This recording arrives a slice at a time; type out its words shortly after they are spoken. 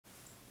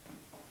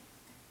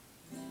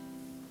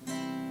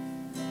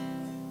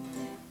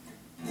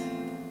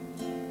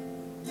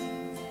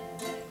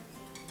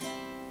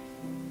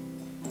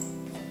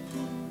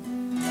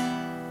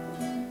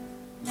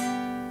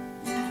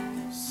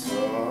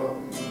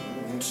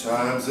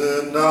Times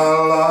in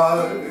our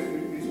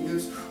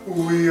lives,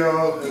 we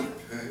all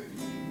have pain,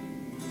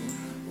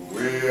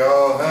 we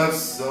all have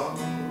sorrow,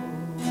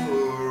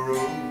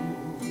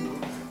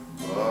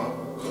 but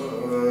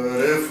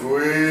if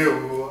we're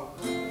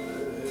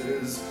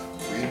wise,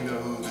 we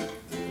know that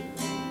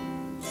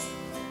there's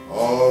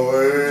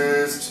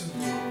always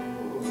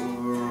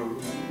tomorrow.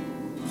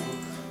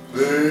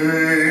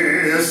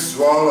 Please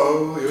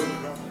swallow your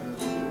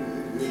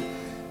pride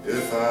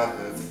if I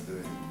have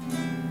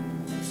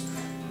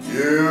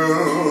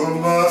you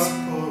must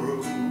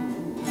borrow,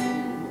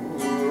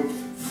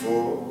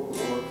 for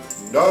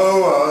no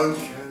one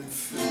can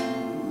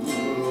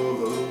fill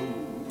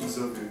those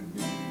of your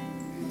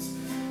needs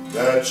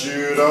that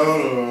you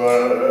don't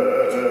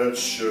let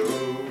show.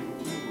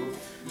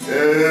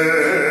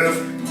 If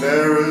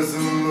there is a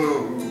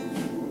load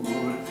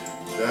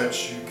that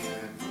you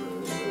can't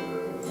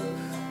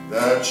bear,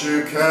 that you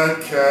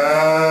can't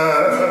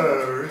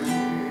carry,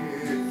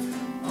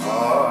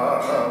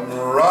 I'm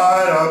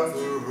right up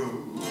the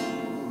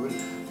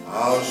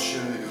I'll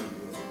share your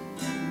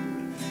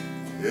load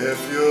if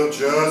you'll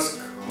just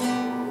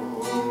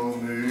call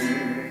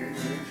me.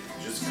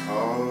 Just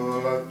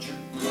call out your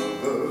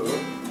brother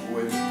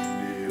when you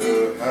need a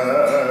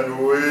hand.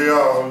 We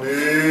all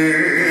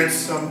need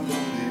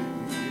somebody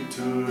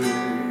to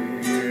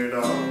lean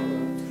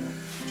on.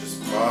 Just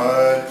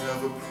might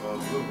have a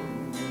problem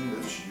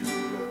that you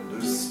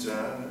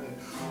understand.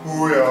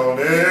 We all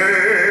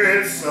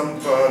need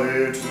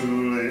somebody to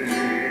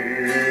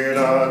lean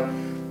on.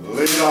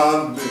 Lean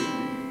on me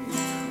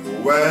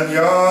when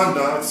you're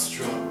not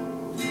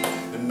strong,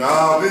 and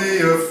I'll be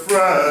your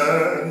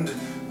friend.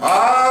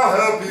 I'll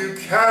help you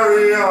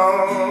carry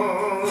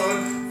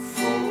on,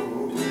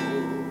 for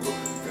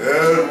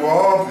it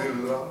won't be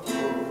long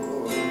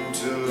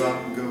till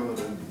I'm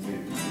gonna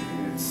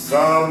need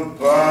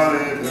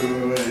somebody to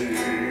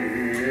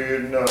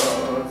lean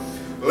on.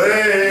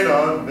 Lean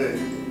on me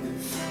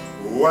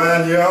when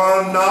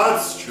you're not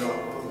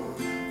strong.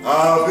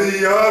 I'll be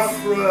your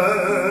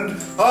friend,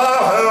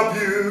 I'll help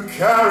you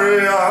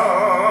carry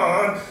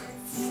on,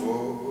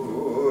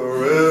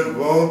 for it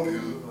won't be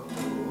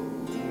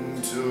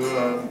long till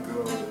I'm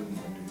gonna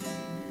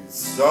need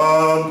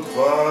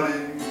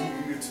somebody